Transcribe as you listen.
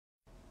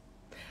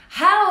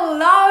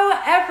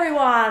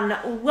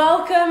everyone,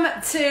 welcome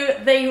to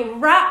the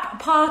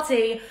wrap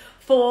party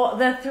for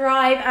the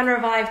Thrive and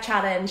Revive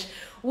Challenge.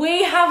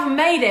 We have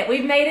made it.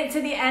 We've made it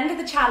to the end of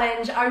the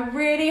challenge. I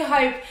really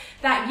hope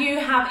that you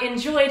have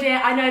enjoyed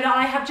it. I know that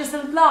I have just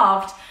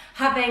loved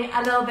having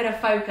a little bit of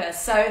focus.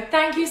 So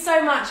thank you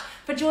so much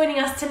for joining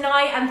us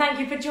tonight, and thank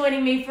you for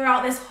joining me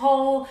throughout this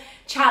whole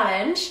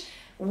challenge.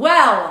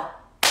 Well,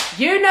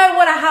 you know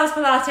what a House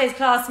Pilates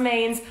class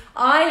means.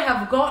 I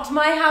have got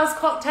my house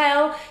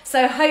cocktail,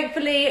 so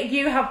hopefully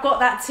you have got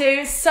that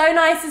too. So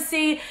nice to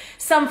see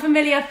some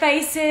familiar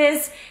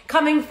faces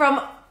coming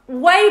from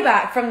way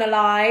back from the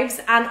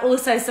lives, and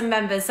also some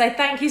members. So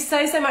thank you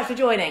so much for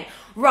joining.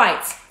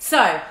 Right,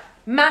 so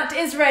mat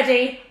is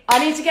ready. I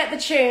need to get the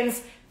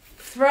tunes.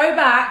 Throw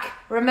back,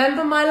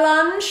 remember my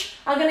lunge.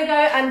 I'm gonna go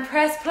and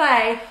press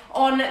play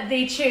on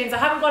the tunes. I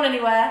haven't gone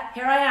anywhere,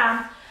 here I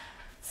am.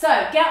 So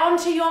get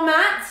onto your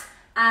mat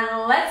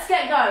and let's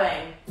get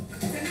going.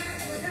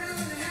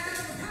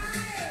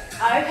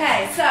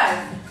 Okay, so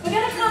we're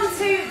gonna come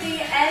to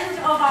the end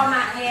of our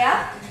mat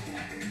here.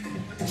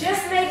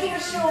 Just making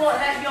sure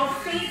that your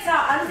feet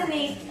are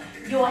underneath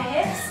your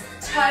hips,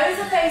 toes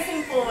are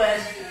facing forward.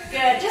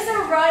 Good, just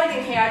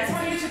arriving here. I just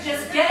want you to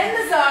just get in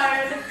the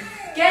zone,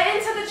 get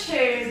into the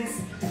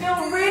tunes,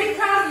 feel really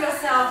proud of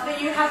yourself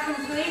that you have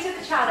completed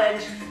the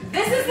challenge.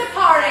 This is the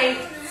party,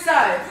 so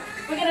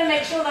we're going to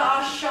make sure that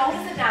our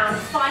shoulders are down.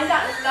 Find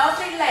that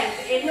lovely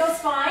length in your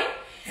spine.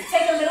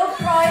 Take a little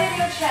pride in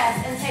your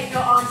chest and take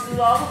your arms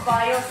long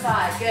by your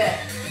side. Good.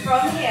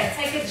 From here,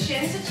 take a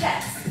chin to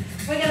chest.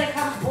 We're going to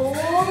come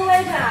all the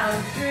way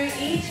down through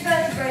each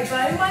vertebrae,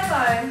 bone by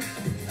bone.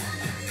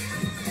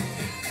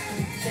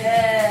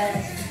 Good.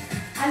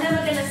 And then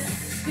we're going to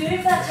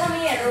scoop that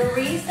tummy in.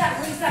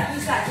 Restack, restack,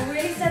 restack.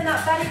 Really send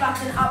that belly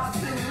button up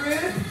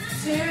through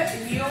to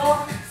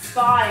your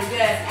spine.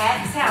 Good.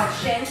 Exhale,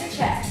 chin to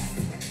chest.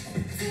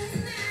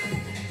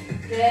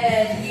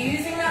 Good,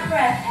 using that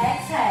breath,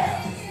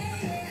 exhale.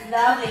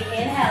 Lovely,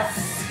 inhale,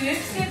 scoop,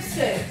 scoop,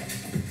 scoop.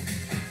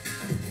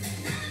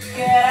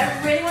 Good,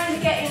 I really want you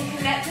to get in,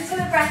 connected to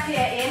the breath here.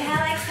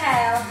 Inhale,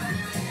 exhale.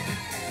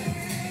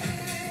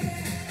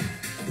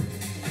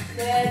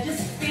 Good,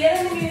 just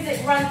feeling the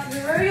music run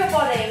through your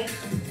body.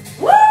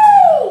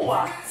 Woo!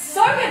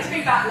 So good to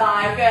be back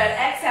live. Good,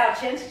 exhale,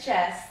 chin to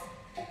chest.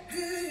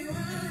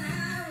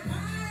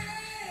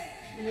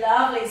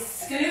 Lovely,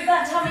 scoop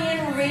that tummy in,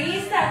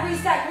 restack,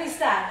 restack,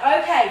 restack.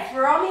 Okay,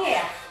 from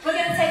here, we're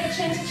going to take a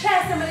chin to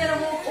chest and we're going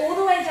to walk all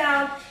the way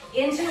down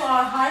into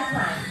our high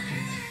plank.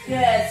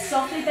 Good,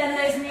 softly bend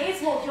those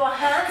knees, walk your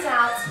hands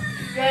out.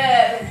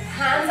 Good,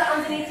 hands are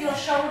underneath your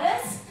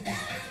shoulders.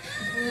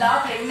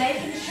 Lovely,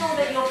 making sure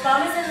that your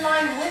bum is in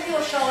line with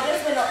your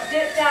shoulders. We're not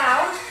dipped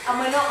down and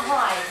we're not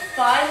high.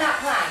 Find that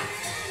plank.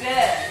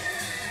 Good,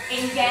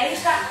 engage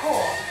that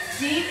core.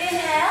 Deep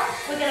inhale,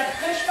 we're going to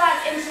push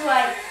back into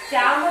a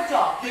downward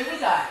dog. Here we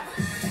go.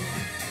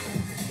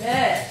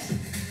 Good.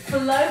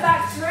 Flow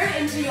back through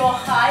into your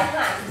high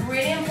plank.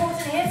 Really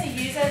important here to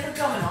use those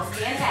abdominals.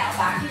 Inhale,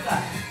 back you go.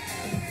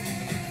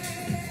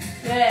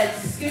 Good.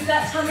 Scoop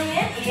that tummy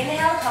in.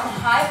 Inhale, come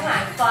high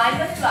plank.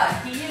 Find the flow.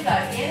 Here you go.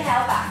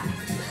 Inhale, back.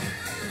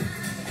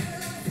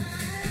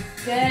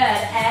 Good.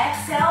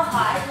 Exhale,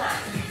 high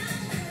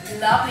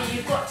plank. Lovely.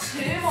 You've got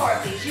two more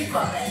of these. You've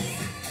got this.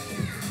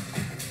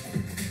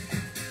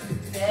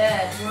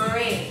 Good,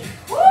 breathe.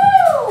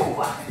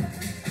 Woo!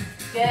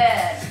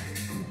 Good.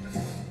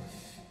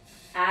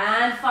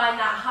 And find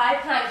that high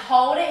plank.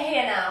 Hold it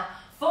here now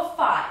for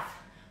 5,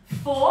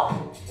 4,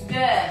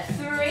 good,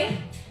 3,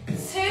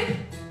 2,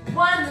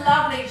 1.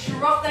 Lovely.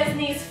 Drop those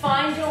knees.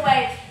 Find your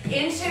way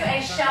into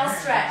a shell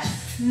stretch.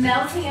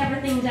 Melting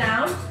everything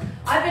down.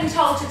 I've been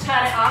told to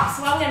turn it up,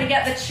 so I'm going to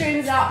get the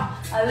tunes up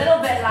a little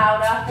bit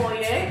louder for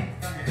you.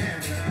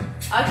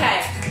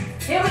 Okay,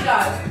 here we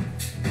go.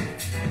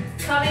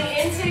 Coming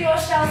into your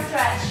shell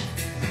stretch.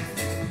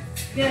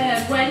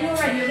 Good. When you're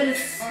ready, you're going to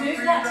scoop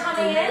that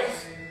tummy in,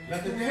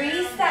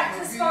 restack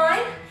the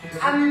spine,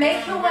 and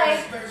make your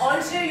way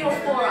onto your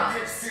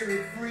forearms.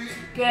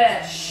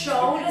 Good.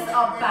 Shoulders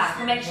are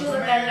back. Make sure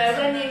that they're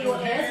nowhere near your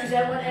ears. You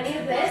don't want any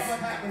of this.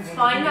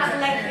 Find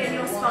that length in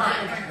your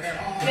spine.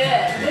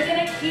 Good. We're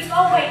going to keep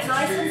our weight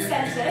nice and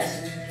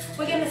centered.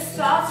 We're going to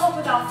start off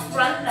with our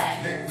front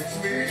leg.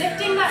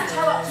 Lifting that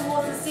toe up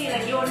towards the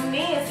ceiling. Your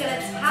knee is going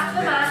to tap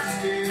the mat,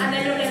 and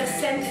then you're going to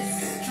send it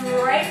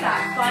straight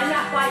back. Find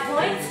that white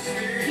point.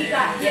 Keep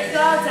that hip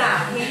guard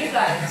down. Here you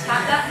go.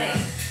 Tap that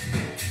knee.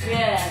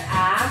 Good.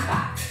 And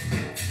back.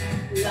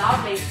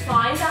 Lovely.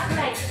 Find that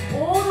length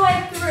all the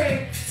way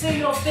through to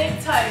your big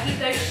toe. Keep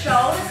those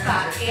shoulders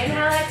back.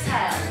 Inhale,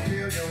 exhale.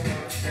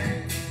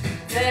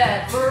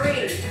 Good.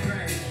 Breathe.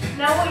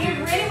 Now what you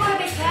really want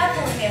to be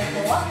careful here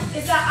for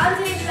is that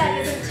underneath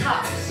leg isn't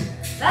tucked.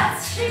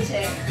 That's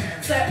cheating.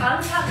 So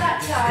untap that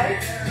toe.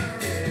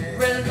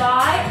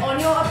 Rely on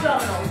your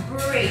abdominals.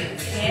 Breathe.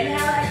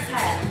 Inhale,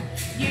 exhale.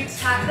 You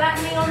tap that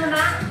knee on the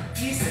mat.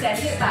 You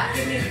send it back.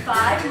 Give me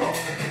 5 more.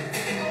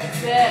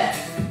 Good.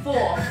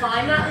 4.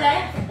 Find that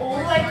length all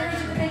the way through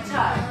to the big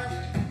toe.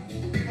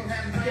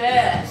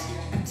 Good.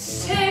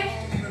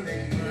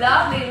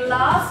 Lovely,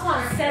 last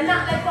one. Send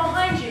that leg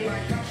behind you.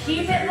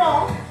 Keep it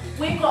long.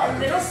 We've got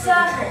little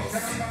circles.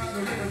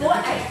 For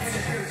 8,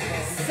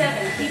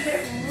 7. Keep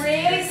it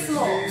really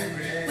small.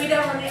 We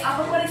don't want the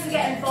upper body to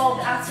get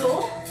involved at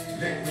all.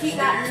 Keep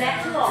that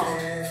neck long.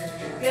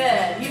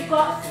 Good. You've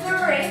got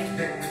 3,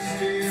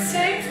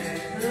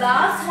 2.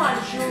 Last one.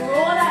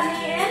 Draw that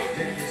knee in.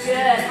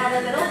 Good. Have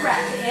a little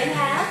breath.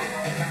 Inhale.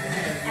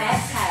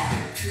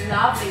 Exhale.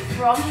 Lovely.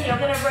 From here,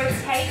 you're going to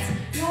rotate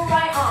your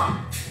right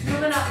arm. You're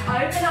going to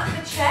open up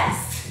the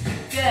chest.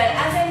 Good.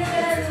 And then you're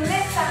going to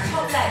lift that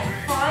top leg.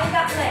 Find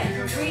that leg.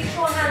 Reach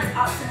your hands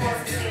up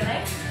towards the ceiling.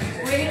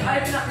 Really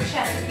open up the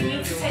chest. If you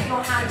need to take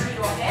your hand to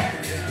your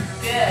hip.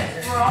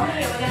 Good. From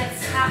here, we're going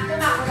to tap the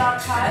mat with our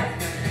toe.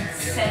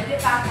 Send it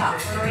back up.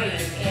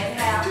 Breathe.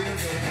 Inhale.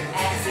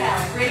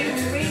 Exhale.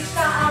 Really reach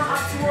that arm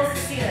up towards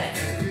the ceiling.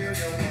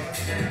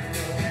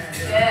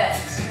 Good.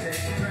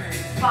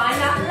 Find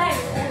that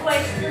length all the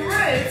way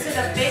through to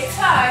the big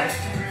toe.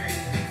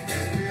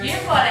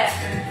 You've got it.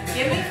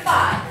 Give me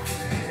 5,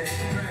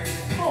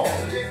 4.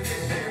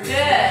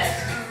 Good.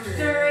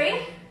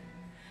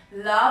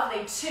 3.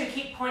 Lovely. 2.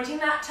 Keep pointing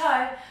that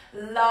toe.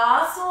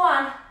 Last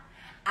one.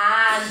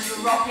 And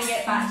dropping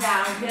it back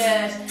down.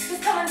 Good.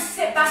 Just come and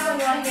sit back on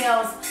your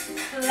heels.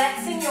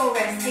 Flexing your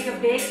wrist. Take a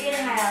big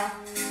inhale.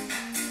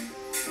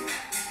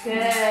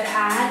 Good.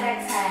 And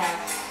exhale.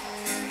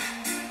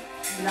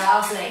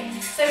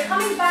 Lovely. So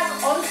coming back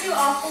onto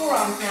our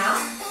forearms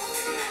now.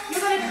 You're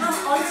going to come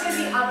onto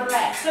the other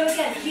leg. So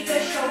again, keep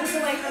those shoulders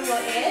away from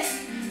your ears.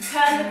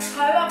 Turn the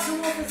toe up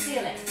towards the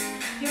ceiling.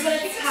 You're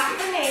going to tap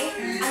the knee,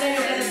 and then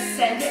you're going to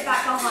send it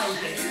back behind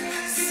you.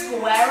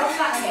 Square off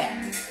that hip.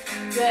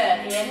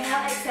 Good.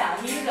 Inhale, exhale.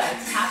 Here you go.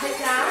 Tap it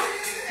down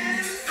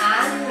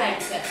and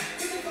lengthen.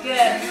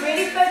 Good.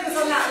 Really focus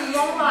on that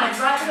long line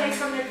right away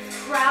from the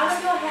crown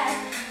of your head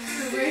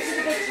through to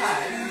the big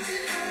toe.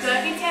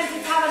 Don't be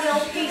tempted to have a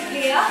little peek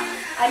here.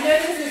 I know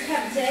this is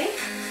tempting,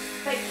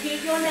 but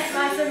keep your neck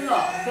nice and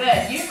long.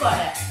 Good. You've got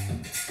it.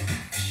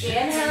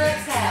 Inhale,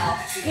 exhale.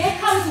 Here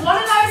comes one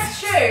of those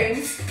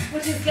tunes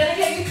which is going to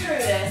get you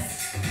through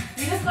this.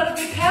 You just got to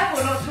be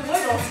careful not to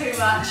wiggle too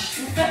much.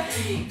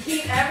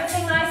 Keep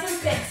everything nice and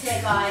fixed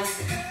here, guys.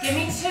 Give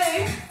me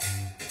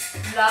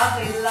 2.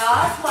 Lovely.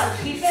 Last one.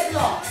 Keep it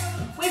long.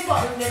 We've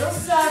got little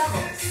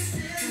circles.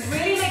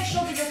 Really make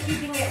sure that you're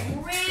keeping it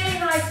really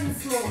nice and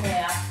small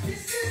here.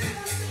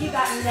 Keep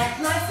that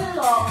neck nice and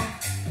long.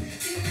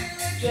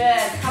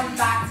 Good. Come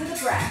back to the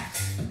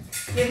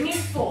breath. Give me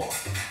 4.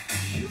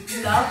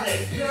 Lovely.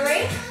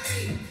 3.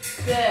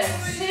 Good.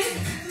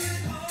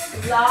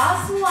 2.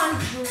 Last one,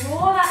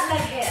 draw that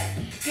leg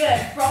in. Good.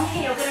 From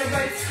here, you're going to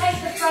rotate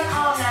the front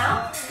arm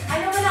now,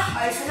 and you're going to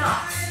open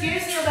up.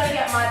 Excuse me, you're going to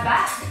get my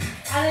back,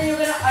 and then you're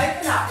going to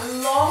open up.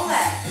 Long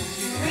leg.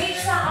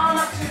 Reach that arm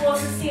up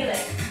towards the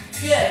ceiling.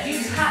 Good. You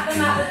tap the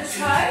mat with the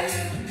toe,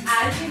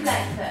 and you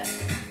lengthen.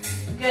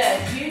 Good.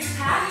 You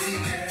tap,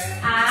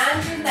 and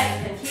you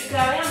lengthen. Keep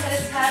going. I'm going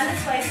to turn this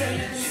way so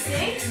you can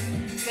see.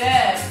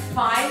 Good.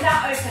 Find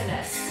that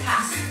openness.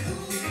 Tap.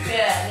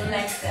 Good.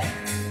 Lengthen.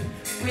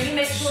 Really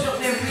make sure that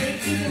we're really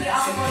keeping the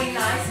upper body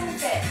nice and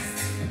fixed.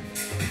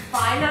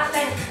 Find that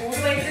length all the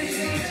way through to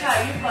your toe.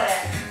 You've got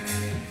it.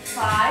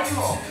 5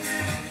 more.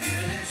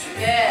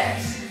 Good.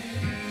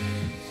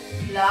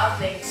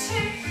 Lovely.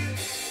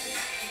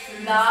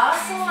 2.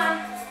 Last one.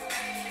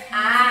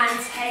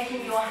 And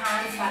taking your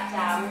hands back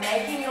down.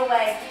 Making your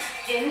way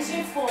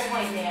into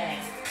 4-point kneeling.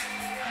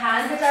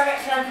 Hands are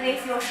directly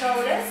underneath your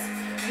shoulders.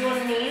 Your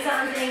knees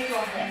are underneath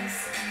your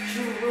hips.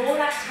 Draw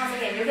that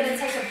tummy in. You're going to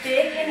take a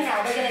big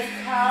inhale. We're going to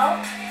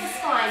curl the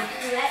spine,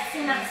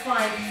 flexing that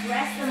spine,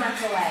 press the mat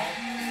away.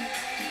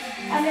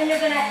 And then you're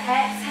going to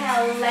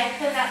exhale,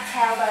 lengthen that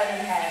tailbone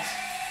and head.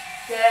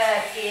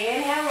 Good.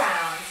 Inhale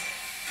round.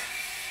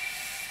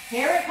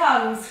 Here it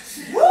comes.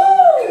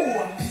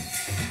 Woo!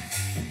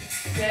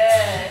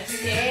 Good.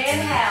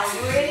 Inhale.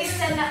 Really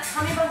send that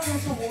tummy button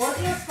towards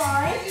your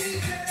spine.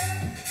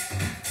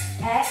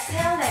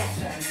 Exhale,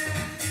 lengthen.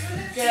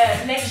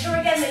 Good. Make sure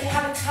again that you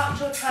haven't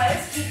tucked your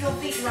toes. Keep your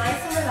feet nice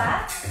and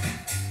relaxed.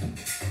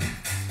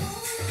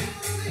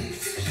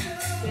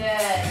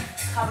 Good.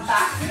 Come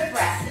back to the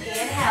breath.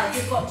 Inhale.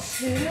 You've got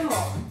 2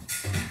 more.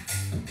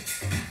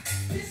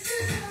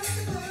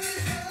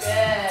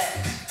 Good.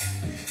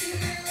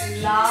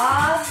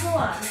 Last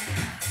one.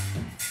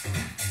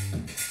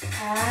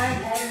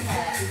 And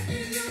exhale.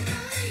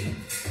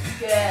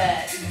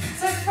 Good.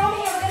 So from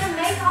here, we're going to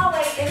make our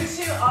way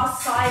into our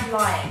side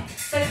lying.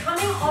 So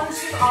coming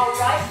onto our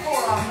right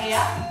forearm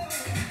here.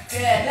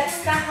 Good. Let's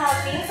stack our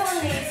knees on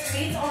knees,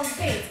 feet on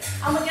feet.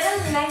 And we're going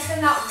to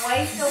lengthen that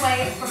waist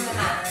away from the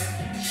mat.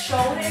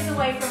 Shoulders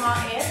away from our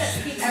ears. Let's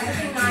keep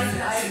everything nice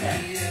and open.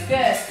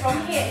 Good.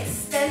 From here,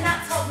 extend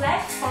that top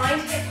leg.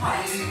 Find hip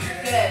height.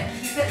 Good.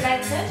 Keep it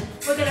lengthened.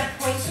 We're going to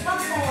point to come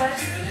forward.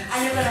 And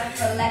you're going to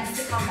flex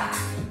to come back.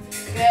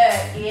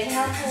 Good.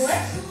 Inhale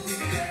forward.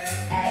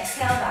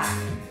 Exhale back.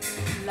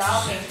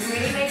 Lovely.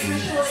 Really making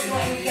sure that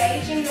you're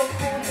engaging your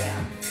core here.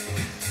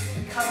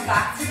 Come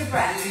back to the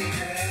breath.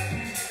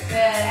 Good.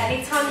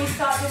 Anytime you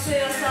start to feel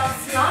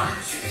yourself slump,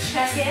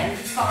 check in,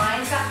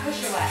 find that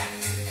push away.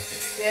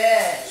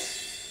 Good.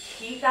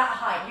 Keep that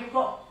height. You've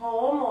got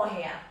 4 more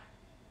here.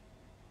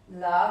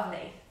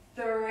 Lovely.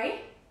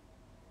 3.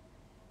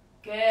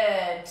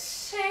 Good.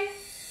 2.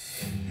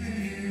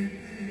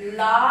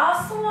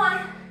 Last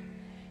one.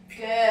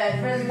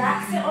 Good.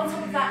 Relax it on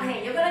top of that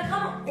knee. You're going to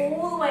come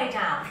all the way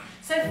down.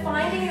 So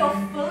finding your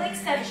full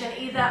extension,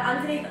 either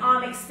underneath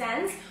arm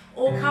extends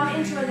or come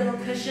into a little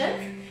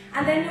cushion.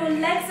 And then your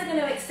legs are going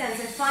to extend.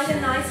 So find a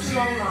nice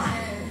long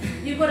line.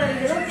 You've got a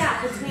little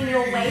gap between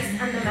your waist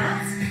and the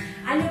mat.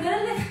 And you're going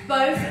to lift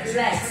both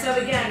legs. So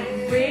again,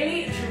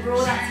 really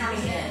draw that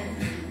tummy in.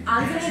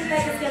 Underneath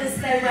leg is going to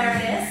stay where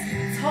it is.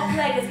 Top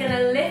leg is going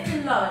to lift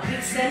and lower.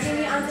 Keep sending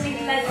the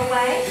underneath leg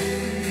away.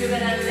 You're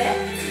going to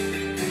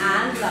lift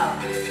and lower.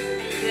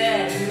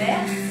 Good.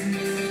 Lift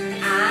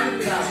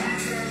and lower.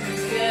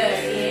 Good.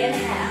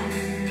 Inhale.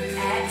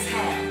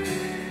 Exhale.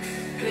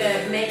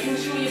 Good. Making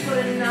sure you've got a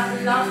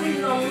lovely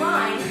long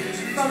line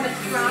from the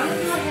crown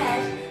of your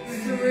head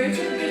through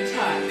to the big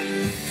toe.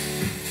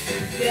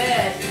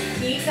 Good.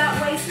 Keep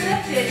that waist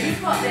lifted.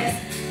 You've got this.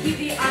 Keep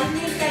the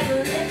underneath leg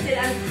lifted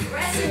and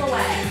pressing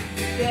away.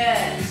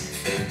 Good.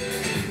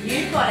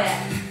 You've got it.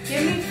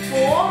 Give me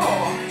 4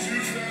 more.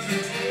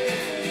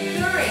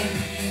 3.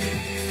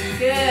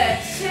 Good.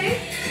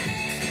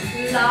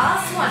 2.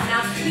 Last one.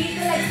 Now keep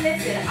the legs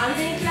lifted.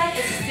 Underneath leg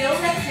is still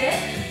lifted.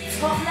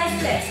 Top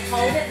leg lifts.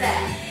 Hold it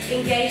there.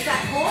 Engage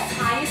that core.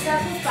 Tiny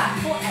circles back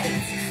for 8.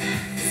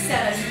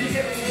 7. Keep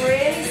it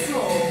really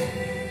small.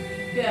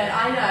 Good.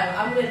 I know.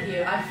 I'm with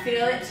you. I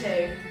feel it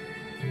too.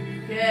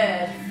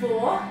 Good.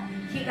 4.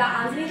 Keep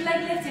that underneath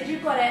leg lifted.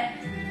 You've got it.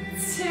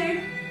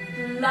 2.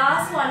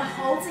 Last one.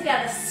 Hold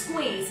together.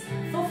 Squeeze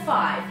for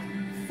 5.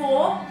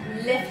 4.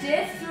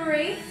 Lifted.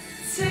 3.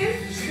 2.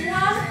 1.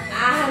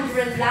 And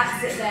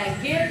relax it there.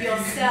 Give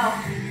yourself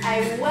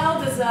a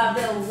well-deserved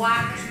little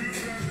whack.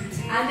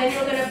 And then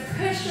you're going to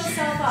push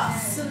yourself up.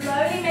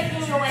 Slowly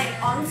making your way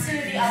onto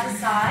the other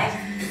side.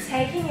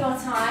 Taking your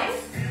time.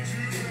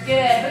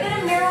 Good. We're going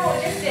to mirror what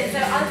we just did. So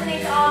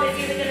underneath the arm is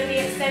either going to be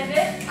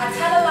extended. I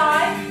tell a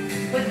lie.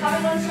 We're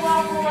coming onto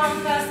our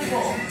forearm first of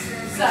all.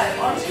 So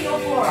onto your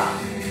forearm.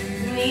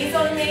 Knees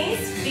on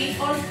knees, feet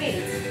on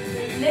feet.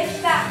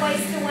 Lift that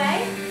waist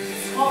away.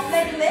 Top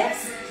leg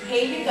lifts.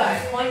 Here you go.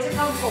 Point to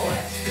come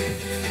forward.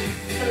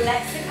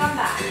 Flex to come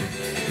back.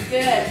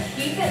 Good.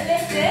 Keep it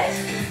lifted.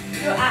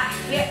 You're at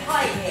hip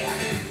height here.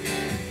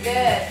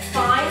 Good.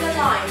 Find the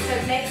line. So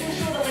making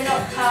sure that we're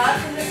not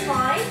curved in the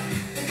spine.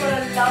 We've got a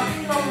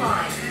lovely long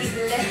line. Keep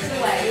lifted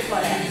away. You've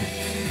got it.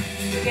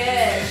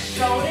 Good.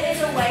 Shoulder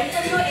is away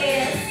from your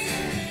ears.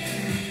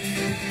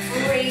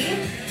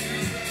 Breathe.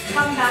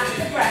 Come back to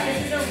the breath.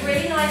 This is a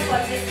really nice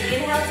one. So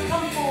inhale to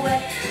come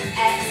forward.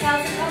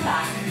 Exhale to come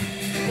back.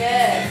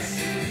 Good.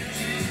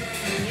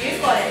 You've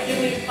got it. Give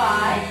me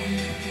 5.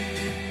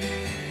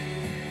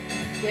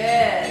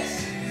 Good.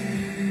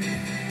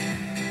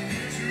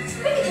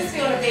 We could just be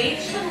on a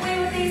beach, couldn't we,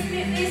 with these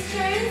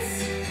tunes?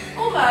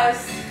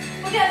 Almost.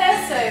 We'll get there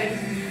soon.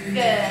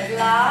 Good.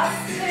 Last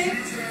 2.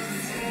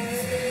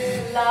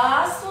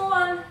 Last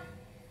 1.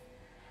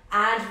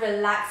 And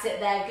relax it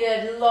there.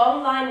 Good.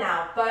 Long line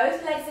now.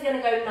 Both legs are going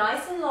to go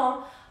nice and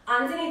long.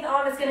 Underneath the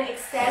arm is going to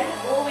extend,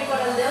 or we've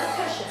got a little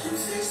cushion.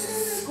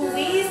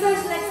 Squeeze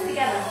those legs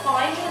together.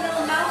 Find your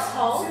little mouse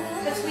hole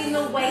between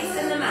the waist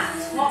and the mat.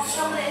 Top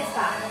shoulder is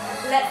back.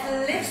 Let's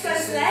lift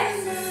those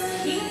legs.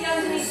 Keep the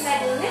underneath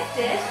leg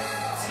lifted.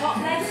 Top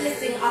legs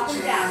lifting up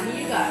and down.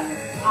 Here you go.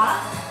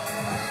 Up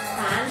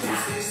and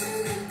down.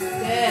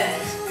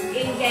 Good.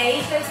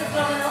 Engage those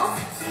abdominals.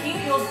 Keep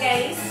your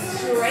gaze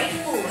straight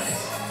forward.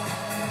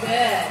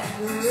 Good.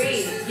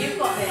 Breathe. You've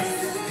got this.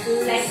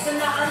 Lengthen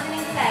that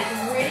underneath leg.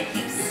 Really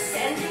keep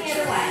sending it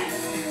away.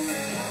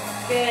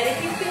 Good. If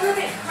you feel a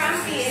bit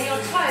crampy in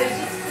your toes,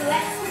 just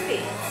flex the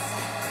feet.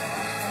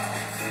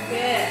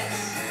 Good.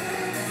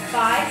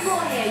 5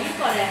 more here. You've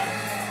got it.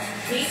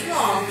 Keep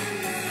long.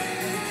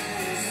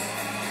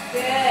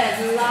 Good.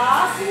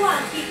 Last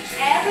one. Keep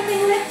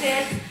everything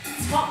lifted.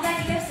 Top leg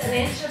lifts an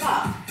inch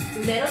above.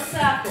 Little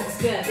circles.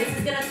 Good. This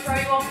is going to throw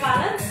you off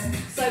balance.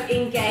 So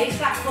engage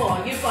that core.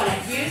 You've got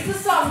it. Use the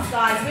songs,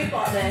 guys. We've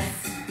got this.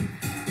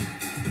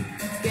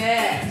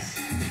 Good.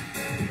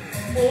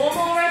 4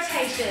 more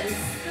rotations.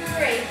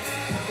 3.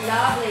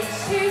 Lovely.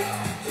 2.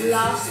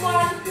 Last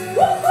one.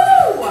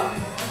 Woohoo!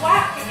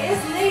 Whack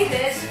is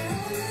needed.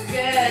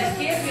 Good.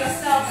 Give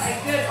yourself a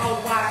good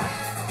old whack.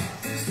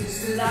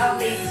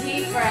 Lovely.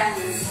 Deep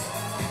breaths.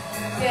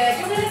 Good.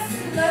 You're going to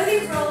slowly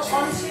roll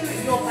onto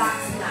your back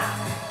mat.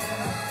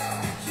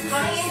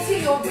 Coming into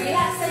your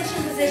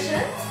relaxation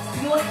position.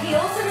 Your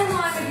heels are in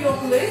line with your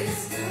glutes.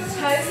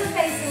 Toes are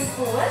facing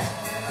forward.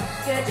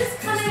 Good. Just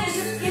coming and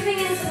just giving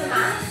into the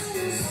mat.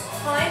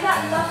 Find that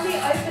lovely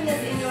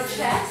openness in your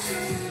chest.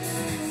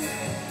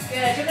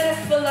 Good. You're going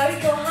to float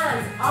your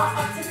hands up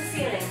to the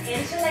ceiling.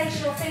 Interlace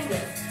your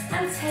fingers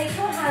and take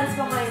your hands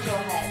behind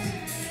your head.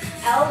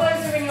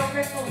 Elbows are in your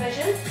peripheral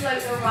vision.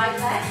 Float the right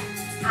leg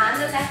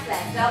and the left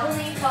leg. Double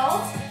knee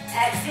fold.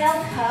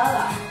 Exhale, curl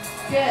up.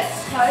 Good,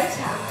 toe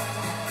tap.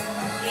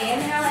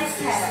 Inhale,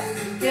 exhale.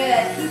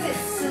 Good, keep it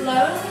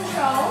slow and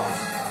controlled.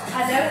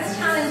 I know it's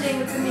challenging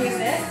with the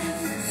music.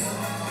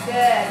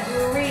 Good,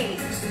 breathe.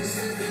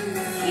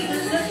 Keep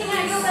looking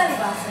at your belly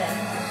button.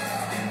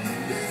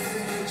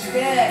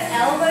 Good,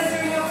 elbows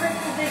are in your grip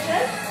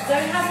position.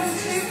 Don't have them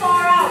too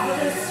far out. You're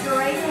going to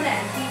straighten your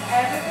neck. Keep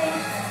everything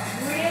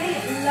really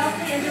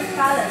lovely and just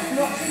balanced.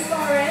 Not too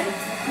far in,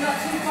 not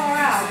too far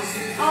out.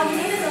 All you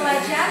need is a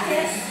light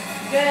jacket.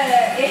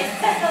 Good,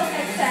 inhale,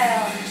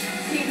 exhale.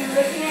 Keep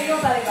looking at your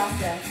belly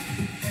button.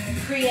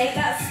 Create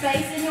that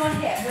space in your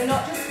hip. We're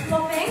not just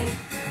flopping,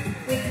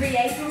 we're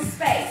creating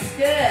space.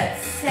 Good,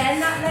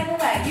 send that leg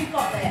away. You've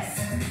got this.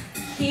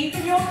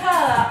 Keeping your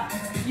curl up.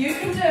 You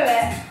can do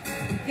it.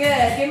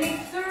 Good, give me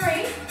 3,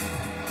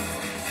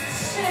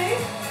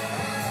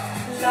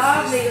 2.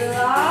 Lovely,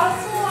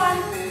 last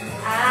one.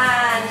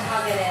 And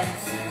hug it in.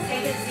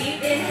 Take a deep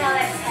inhale,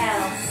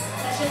 exhale.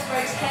 Let's just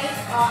rotate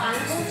our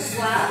ankles as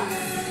well.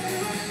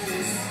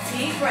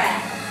 Deep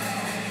breath.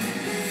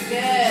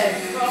 Good.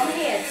 From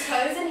here,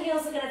 toes and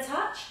heels are going to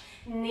touch.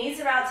 Knees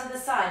are out to the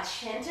side,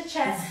 chin to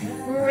chest.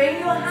 Bring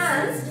your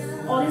hands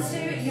onto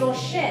your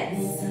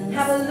shins.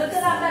 Have a look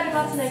at that belly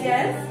button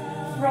again.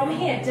 From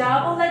here,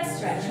 double leg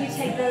stretch. We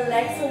take the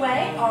legs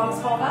away, arms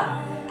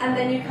hover, and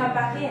then you come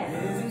back in.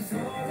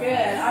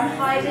 Good. I'm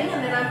hiding,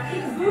 and then I'm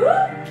peek,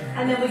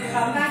 and then we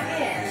come back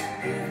in.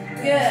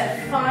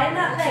 Good. Find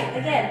that leg.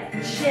 Again,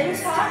 chin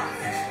tuck,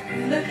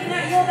 looking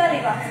at your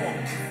belly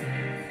button.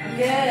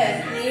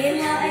 Good.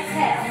 Inhale,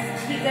 exhale.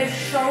 Keep those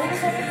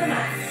shoulders off of the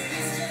mat.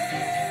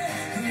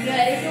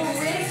 Good. If you're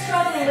really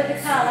struggling with the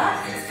curl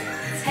up,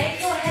 take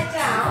your head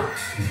down.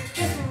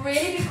 Just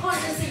really be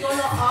conscious that you're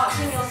not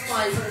arching your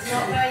spine so it's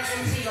not going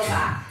into your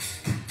back.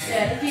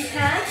 Good. If you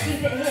can,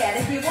 keep it here. And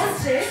if you want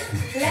to,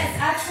 let's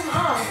add some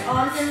arms.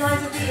 Arms in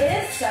line with the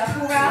ears.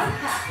 Circle round,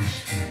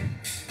 catch.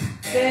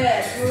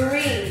 Good.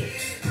 Breathe.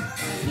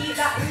 Keep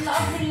that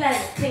lovely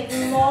length. Think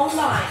long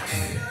lines.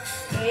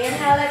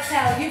 Inhale,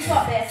 exhale. You've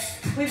got this.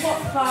 We've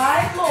got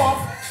 5 more.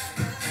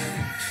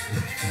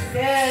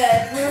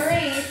 Good.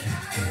 Breathe.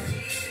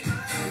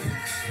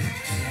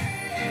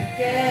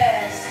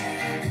 Good.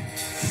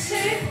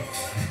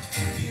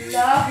 2.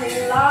 Lovely.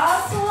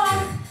 Last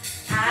one.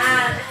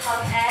 And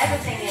hug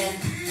everything in.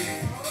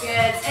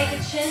 Good. Take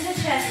a chin to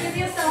chest. Give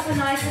yourself a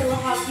nice little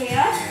hug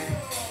here.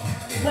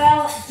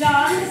 Well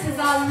done. This is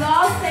our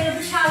last day of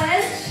the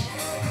challenge.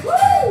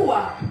 Woo!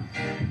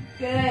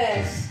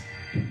 Good.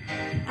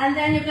 And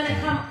then you're going to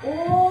come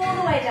all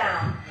the way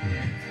down.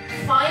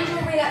 Find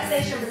your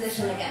relaxation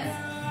position again.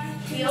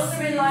 Heels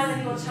are in line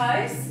with your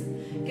toes.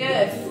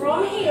 Good.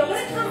 From here, you're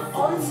going to come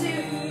onto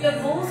the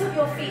balls of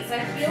your feet. So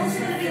heels are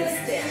going to be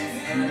lifted.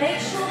 Make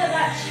sure that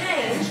that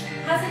change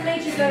hasn't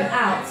made you go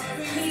out.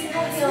 Keep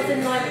your heels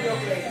in line with your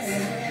glutes.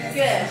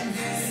 Good.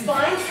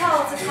 Spine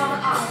curl to come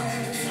up.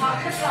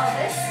 Tuck the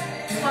pelvis.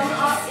 Come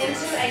up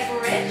into a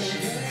bridge.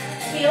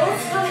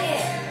 Heels come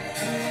in.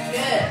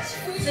 Good.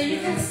 So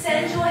you can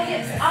send your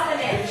hips up an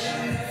inch.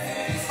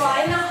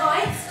 Find the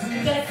height.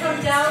 You're going to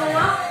come down and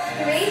up.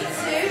 3,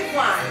 2,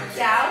 1.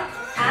 Down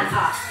and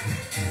up.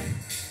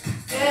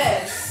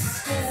 Good.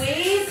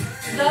 Squeeze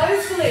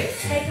those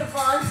glutes. Take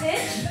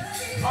advantage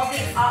of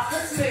the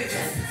upwards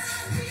movement.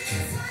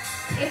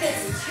 If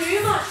it's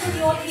too much with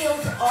your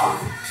heels off,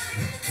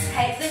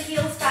 take the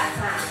heels back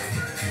down.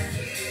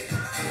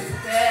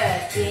 Good.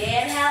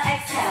 Inhale,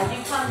 exhale.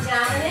 You come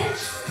down an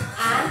inch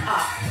and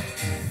up.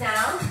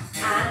 Down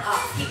and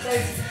up. Keep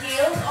those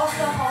heels off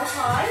the whole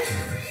time.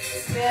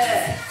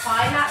 Good.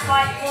 Find that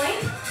bite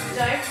point.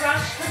 Don't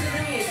rush because of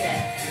the music.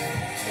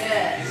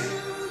 Good.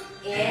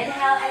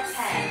 Inhale,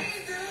 exhale.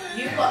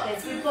 You've got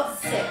this. We've got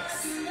 6.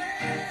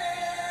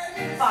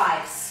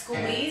 5.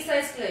 Squeeze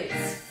those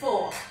glutes.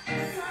 4.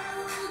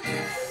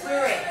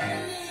 3.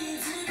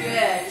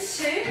 Good.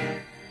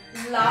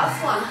 2. Last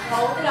one.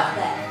 Hold it up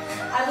there.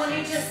 I want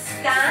you to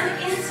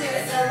stand into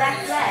the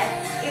left leg,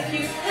 if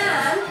you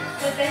can,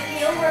 with the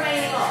heel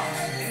remaining off.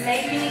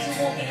 Maybe you need to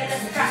walk it in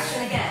as a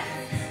fraction again.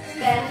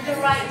 Bend the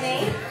right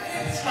knee,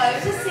 toe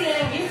to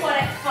ceiling, you've got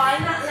it.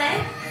 Find that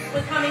leg.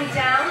 We're coming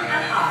down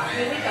and up.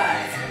 Here we go.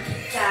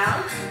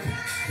 Down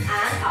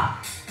and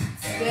up.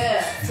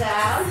 Good.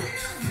 Down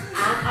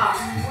and up.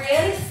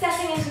 Really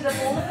stepping into the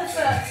ball of the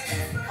foot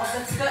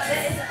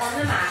that is on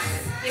the mat.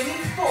 Give me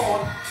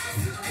 4.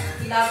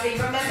 Lovely.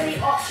 Remember the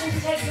option to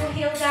take your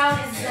heel down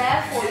is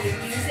there for you.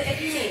 Use it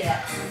if you need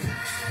it.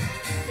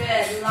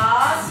 Good.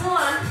 Last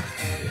one.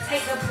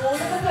 Take the ball of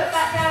the foot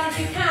back down if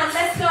you can.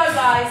 Let's go,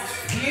 guys.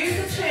 Use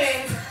the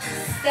tune.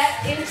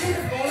 Step into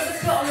the ball of the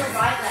foot on the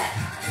right leg.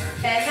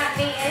 Bend that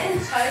knee in,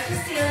 toe to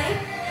ceiling.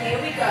 Here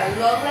we go.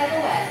 Long leg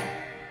away.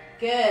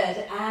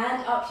 Good.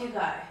 And up you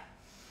go.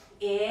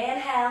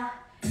 Inhale.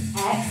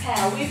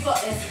 Exhale. We've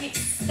got this. Keep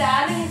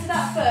standing into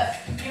that foot.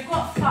 You've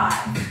got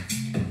 5.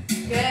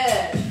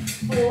 Good.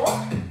 4.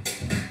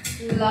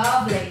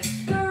 Lovely.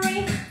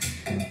 3.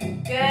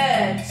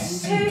 Good.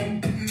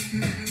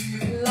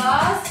 2.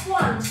 Last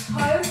one.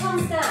 Toe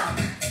comes down.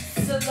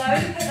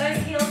 Slowly put those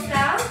heels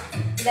down.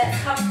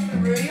 Let's come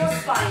through your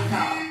spine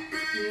curl.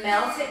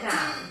 Melt it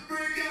down.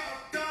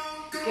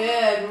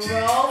 Good.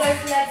 Roll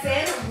those legs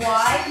in.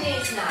 Wide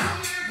knees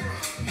now.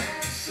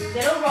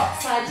 Little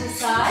rock side to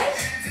side.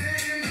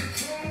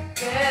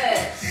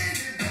 Good.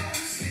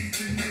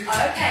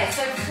 Okay,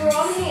 so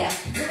from here,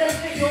 you're going to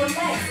put your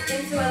legs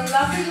into a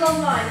lovely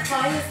long line.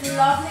 Find this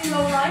lovely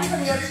long line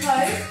from your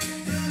toes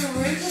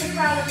through to the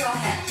crown of your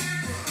head.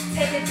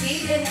 Take a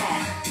deep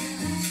inhale.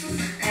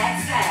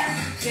 Exhale.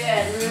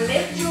 Good.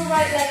 Lift your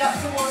right leg up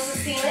towards the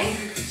ceiling.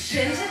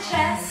 Chin to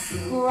chest.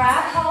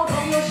 Grab hold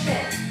of your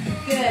shin.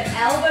 Good.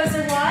 Elbows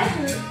are wide.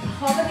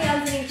 Hover the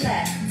underneath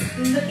leg.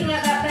 Looking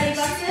at that belly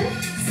button.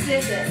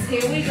 Scissors.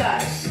 Here we go.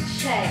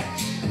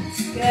 Change.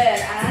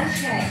 Good. And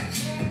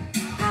change.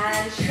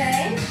 And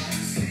change.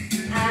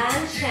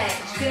 And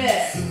change.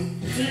 Good.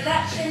 Keep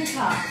that chin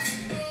tucked.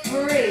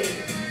 Breathe.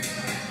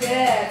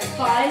 Good.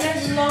 Find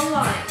those long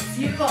lines.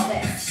 You've got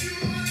this.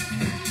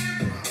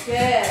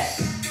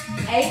 Good.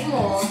 8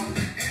 more.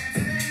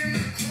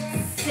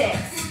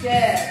 6.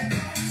 Good.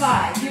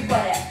 5. You've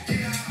got it.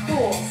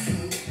 4.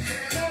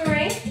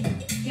 3.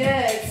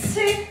 Good.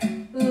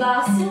 2.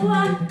 Last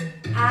one.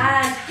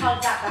 And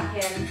hug that back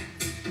in.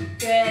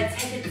 Good.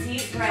 Take a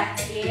deep breath.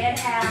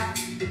 Inhale.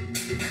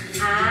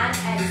 And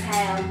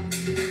exhale.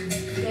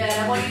 Good.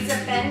 I want you to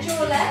bend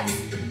your legs.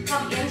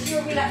 Come into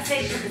your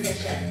relaxation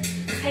position.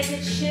 Take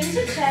a chin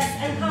to chest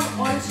and come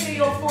onto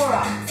your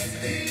forearms.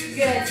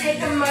 Good.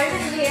 Take a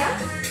moment here.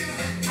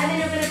 And then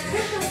you're going to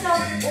push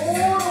yourself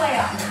all the way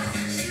up now.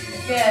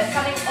 Good.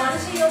 Coming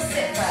onto your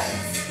sit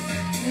bones.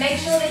 Make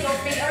sure that your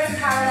feet are in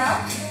parallel.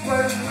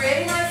 Grow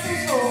really nice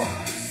and tall.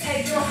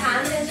 Take your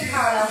hands into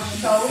parallel.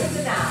 Shoulders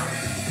are down.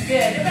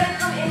 Good. You're going to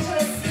come into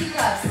a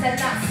C-curve.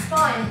 Send that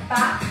spine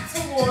back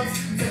towards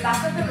the back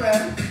of the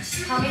room.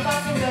 Tummy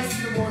button goes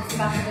towards the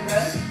back of the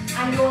room.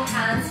 And your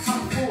hands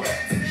come forward.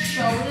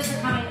 Shoulders are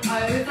coming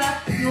over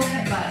your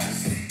hip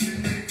bones.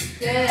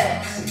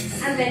 Good.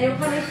 And then you're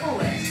coming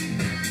forward.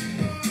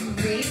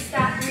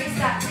 Restack,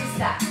 restack,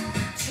 restack.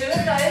 2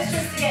 of those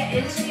just to get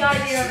into the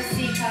idea of a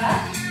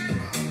C-curve.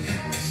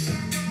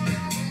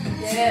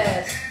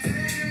 Good.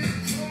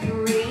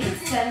 Breathe,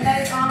 send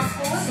those arms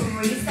forward.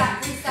 Restack,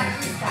 restack,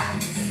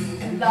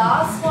 restack.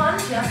 Last one,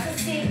 just a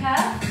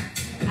C-curve.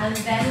 And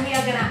then we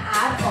are going to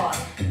add on.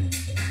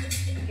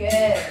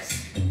 Good.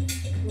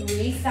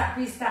 Restack,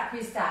 restack,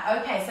 restack.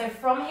 Okay, so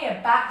from here,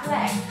 back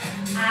leg.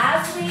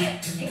 As we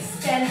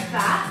extend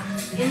back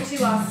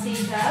into our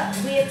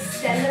C-curve, we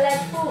extend the leg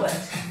forward.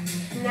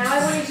 Now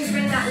I want you to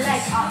bring that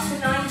leg up to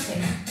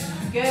 90.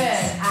 Good,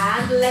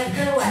 and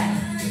lengthen away.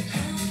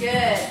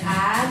 Good,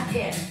 and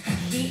in.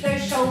 Keep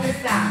those shoulders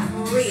down.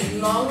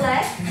 Breathe, long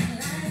leg,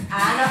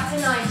 and up to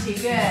 90.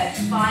 Good,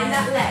 find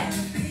that leg.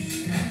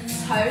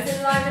 Toes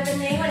in line with the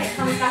knee when it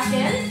comes back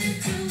in.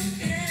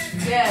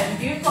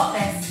 Good, you've got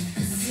this.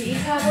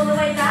 C-curve all the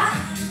way back.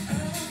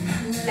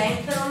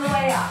 Lengthen on the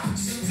way up.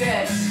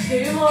 Good,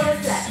 2 more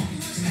this leg.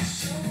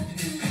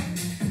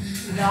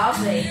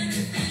 Lovely.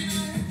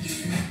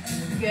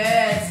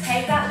 Good.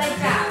 Take that leg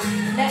down.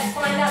 Let's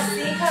find that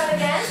C-curve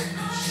again.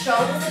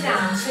 Shoulders are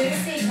down. 2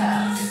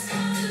 C-curves.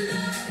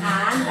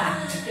 And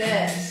back.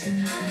 Good.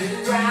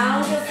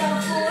 Round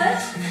yourself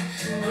forward.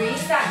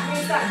 Restack,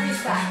 restack,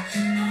 restack.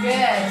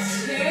 Good.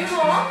 2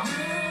 more.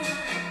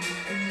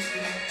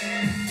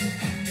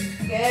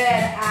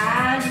 Good.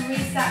 And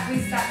restack,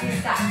 restack,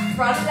 restack.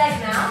 Front leg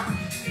now.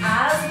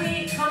 As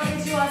we come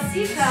into our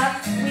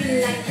C-curve, we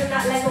lengthen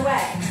that leg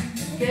away.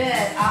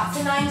 Good. Up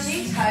to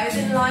 90. Toes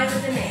in line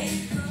with the knee.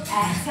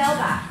 Exhale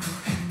back.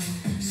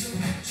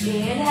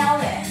 Inhale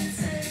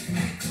lift.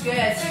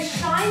 Good. So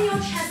shine your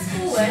chest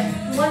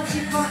forward once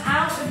you come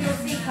out of your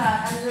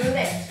C-curve and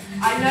lift.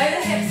 I know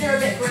the hips are a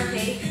bit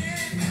grippy.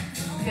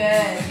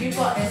 Good. You've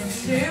got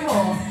this. 2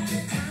 more.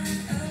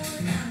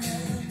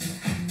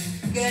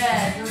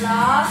 Good.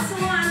 Last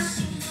one.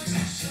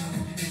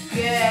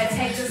 Good.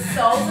 Take the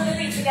soles of the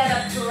feet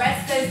together.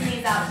 Press those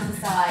knees out to the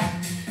side.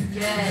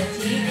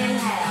 Good. Deep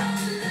inhale.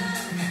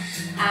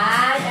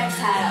 And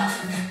exhale.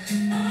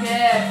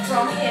 Good.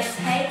 From here,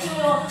 taking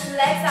your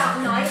legs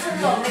out nice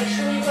and long. Make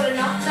sure you've got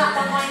enough mat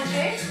behind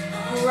you.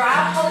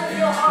 Grab hold of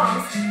your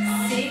arms.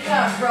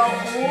 C-curve. Roll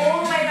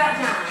all the way back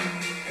down.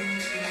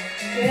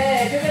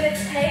 Good. You're going to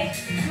take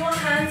your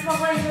hands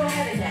behind your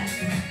head again.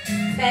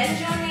 Bend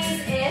your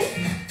knees in.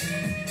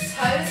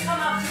 Toes come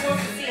up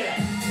towards the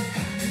ceiling.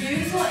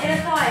 Use your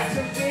inner thighs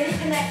to really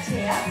connect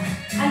here.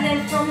 And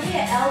then from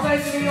here,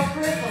 elbows are in your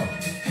peripheral.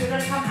 You're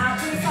going to come out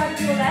to the side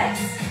of your legs.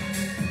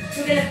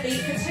 We're going to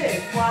beat for 2.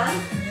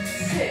 1,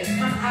 2.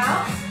 Come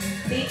out,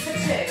 beat for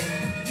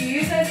 2.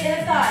 Use those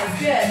inner thighs.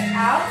 Good.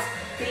 Out,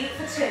 beat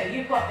for 2.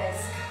 You've got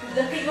this.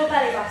 Look at your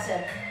belly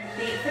button.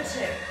 Beat for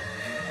 2.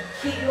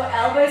 Keep your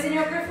elbows in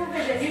your peripheral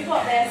vision. You've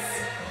got this.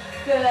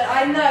 Good.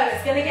 I know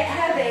it's going to get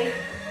heavy.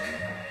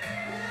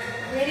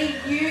 Really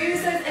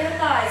use those inner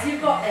thighs.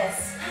 You've got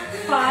this.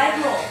 5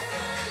 more.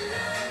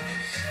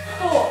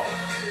 4.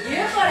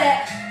 You've got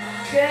it.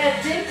 Good.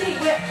 Dig deep.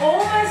 We're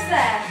almost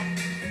there.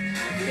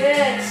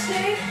 Good.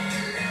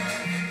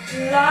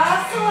 2.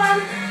 Last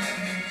one.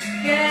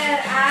 Good.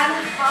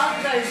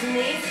 those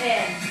knees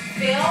in.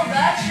 Feel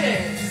the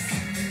choose.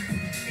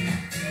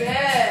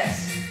 Good.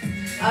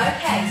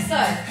 Okay,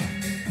 so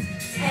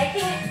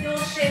taking your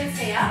shins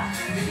here,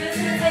 we're just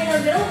going to take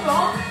a little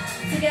rock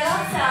to get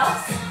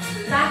ourselves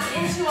back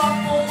into our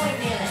 4-point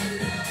kneeling.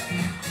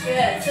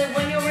 Good. So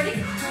when you're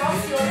ready,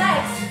 cross your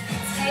legs.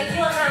 Take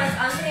your hands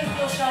underneath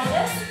your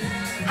shoulders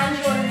and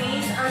your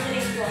knees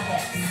underneath your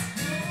hips.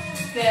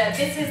 Good.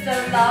 This is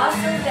the last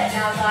little bit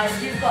now, guys.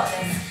 You've got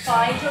this.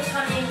 Find your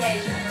tummy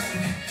engagement.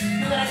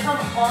 You're going to come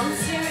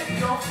onto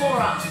your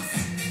forearms.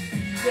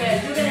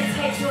 Good. You're going to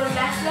take your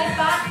left leg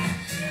back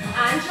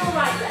and your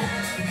right leg.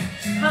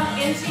 Come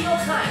into your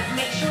plank.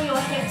 Make sure your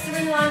hips are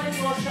in line with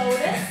your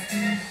shoulders.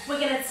 We're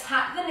going to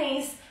tap the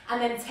knees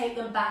and then take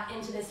them back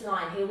into this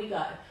line. Here we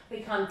go.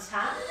 We come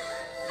tap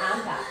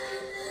and back.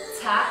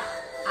 Tap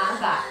and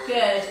back.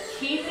 Good.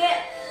 Keep it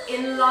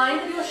in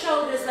line with your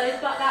shoulders. Those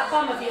got that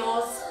bum of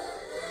yours.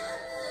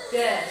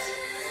 Good.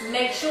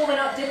 Make sure we're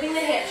not dipping the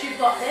hips. You've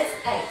got this.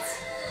 8,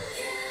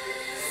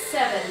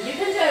 7. You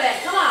can do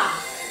it. Come on.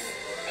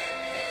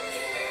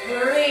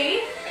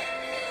 3.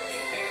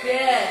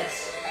 Good.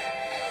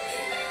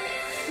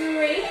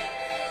 3.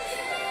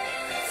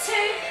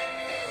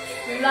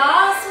 2.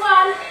 Last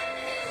one.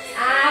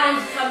 And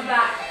come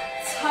back.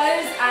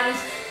 Toes and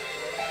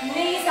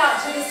knees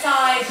out to the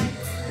side.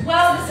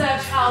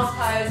 Well-deserved child's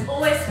pose.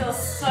 Always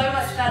feels so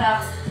much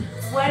better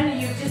when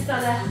you've just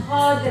done a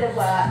hard bit of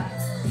work.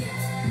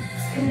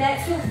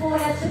 Connect your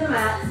forehead to the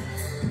mat.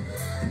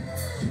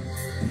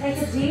 Take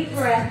a deep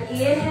breath.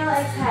 Inhale,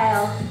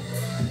 exhale.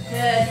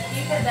 Good.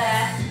 Keep it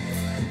there.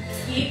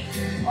 Keep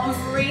on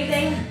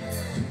breathing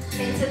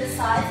into the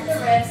sides of the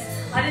ribs.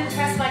 I didn't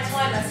press my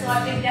timer, so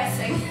I've been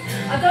guessing.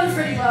 I've done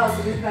pretty well,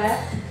 to be fair.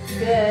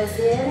 Good.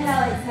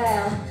 Inhale,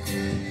 exhale.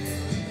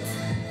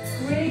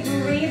 Really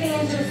breathing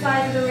into the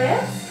sides of the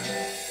ribs.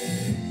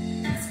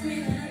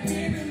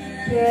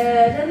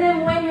 Good. And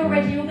then when you're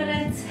ready, you're going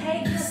to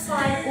take the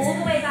spine all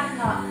the way back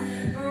up.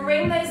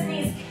 Bring those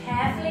knees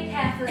carefully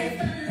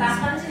back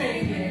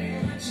underneath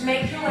you.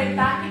 Make your way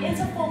back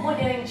into 4-point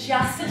kneeling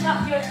just to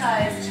tuck your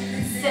toes.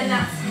 Send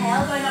that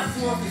tail going up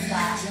towards the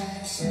sky.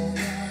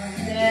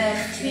 Good.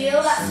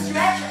 Feel that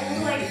stretch all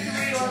the way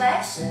through your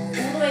legs, all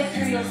the way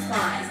through your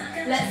spine.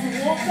 Let's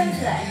walk those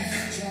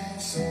legs.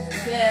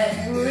 Good.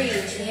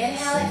 Breathe.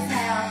 Inhale,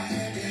 exhale.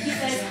 Keep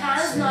those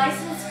hands nice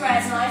and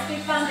spread. Nice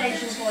big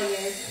foundation for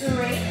you. 3,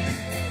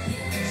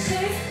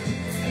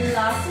 2.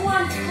 Last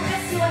one.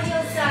 Press your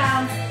heels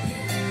down.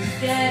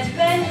 Good.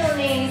 Bend your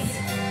knees.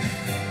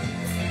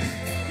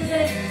 You're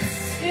going to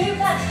scoop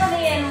that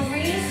tummy in.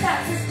 Restack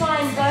the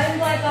spine bone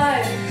by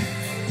bone.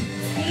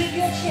 Keep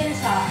your chin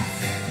tucked.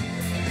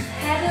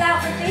 Pedal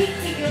out the feet.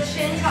 Keep your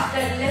chin tucked.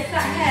 Don't lift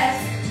that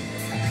head.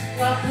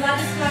 Well, blood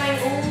is flowing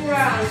all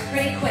around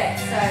pretty quick,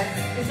 so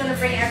it's going to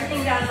bring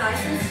everything down nice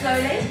and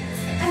slowly.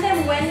 And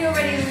then when you're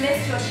ready to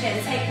lift your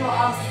chin, take your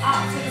arms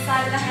up to the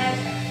side of the head.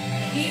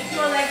 Keep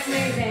your legs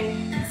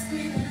moving.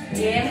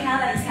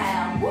 Inhale,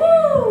 exhale.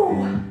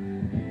 Woo!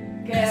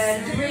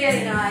 Good,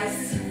 really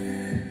nice.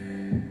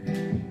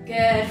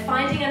 Good,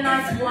 finding a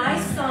nice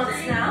wide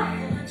stance now.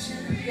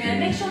 Good,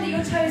 make sure that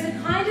your toes are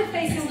kind of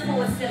facing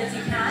forward still as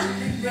you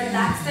can.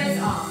 Relax those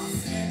arms.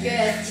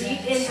 Good,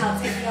 deep inhale,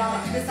 take the arm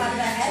up to the side of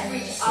the head,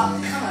 reach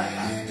up to come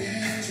over.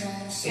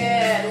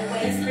 Good,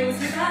 waist brings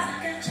you back,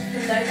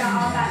 float that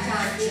arm back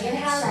down,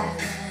 inhale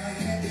left.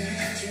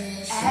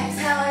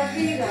 Exhale, over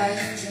you go.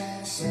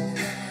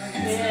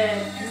 Good,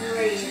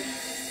 breathe.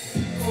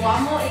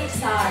 One more each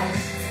side.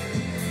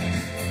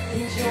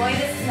 Enjoy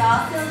this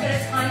last little bit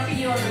of time for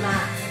you on the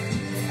mat.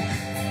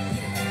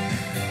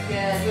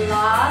 Good,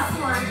 last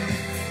one.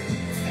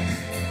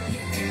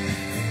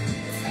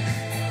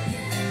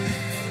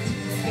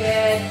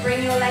 Good,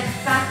 bring your legs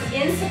back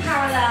into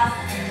parallel.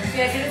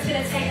 Good, you're just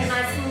going to take a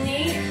nice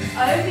knee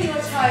over your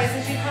toes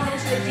as you come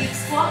into a deep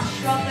squat.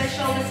 Shrug those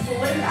shoulders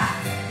forward and back.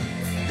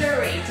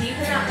 3,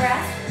 deepen that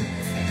breath.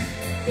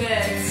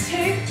 Good,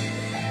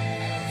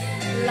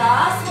 2.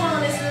 Last one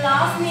on this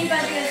last knee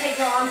bend, you're going to take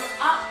your arms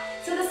up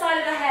to the side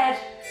of the head.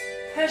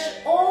 Push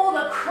all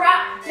the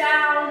crap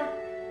down.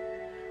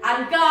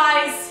 And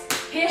guys,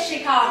 here she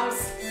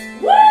comes.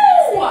 Woo!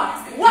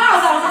 Wow,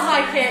 that was a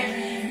high kick.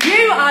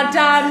 You are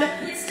done.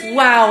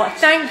 Wow,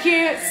 thank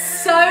you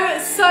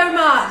so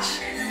much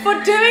for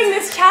doing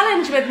this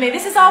challenge with me.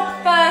 This is our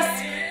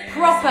first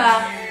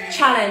proper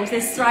challenge,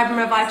 this Thrive and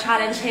Revive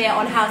challenge here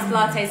on House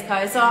Pilates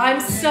Co. So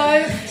I'm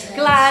so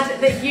glad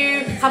that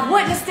you have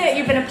witnessed it,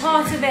 you've been a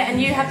part of it,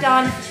 and you have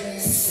done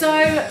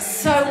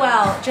so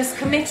well just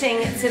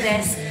committing to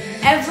this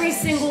every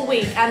single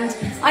week. And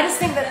I just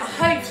think that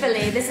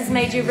hopefully this has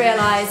made you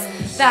realize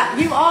that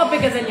you are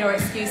bigger than your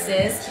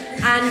excuses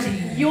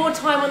and your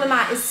time on the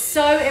mat is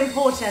so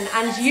important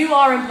and you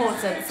are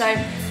important. So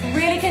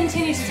really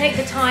continue to take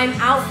the time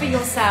out for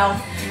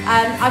yourself.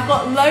 I've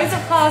got loads of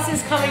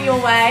classes coming your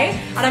way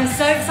and I'm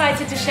so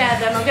excited to share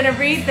them. I'm going to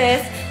read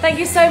this. Thank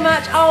you so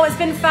much. Oh, it's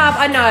been fab.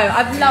 I know.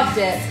 I've loved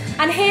it.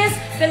 And here's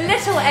the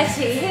little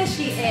Etty. Here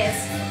she is.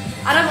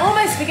 And I'm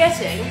almost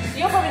forgetting,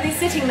 you're probably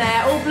sitting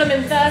there all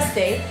blooming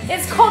thirsty.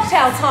 It's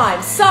cocktail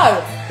time. So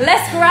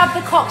let's grab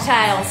the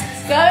cocktails.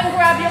 Go and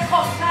grab your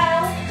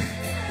cocktail.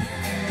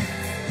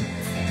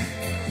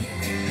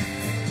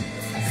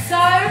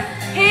 So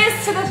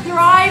here's to the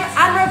Thrive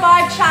and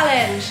Revive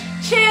Challenge.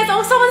 Cheers.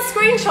 Oh, someone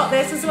screenshot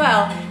this as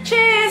well.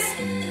 Cheers.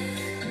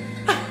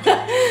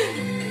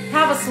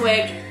 Have a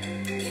swig.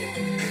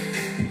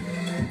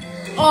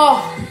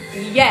 Oh,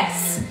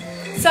 yes.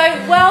 So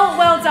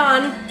well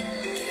done.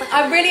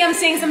 I really am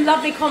seeing some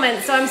lovely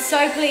comments, so I'm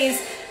so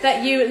pleased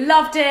that you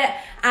loved it.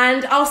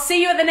 And I'll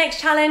see you at the next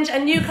challenge. A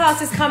new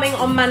class is coming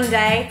on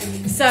Monday.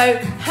 So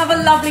have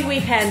a lovely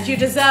weekend. You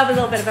deserve a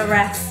little bit of a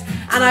rest.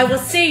 And I will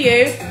see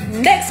you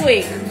next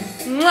week.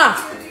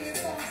 Mwah.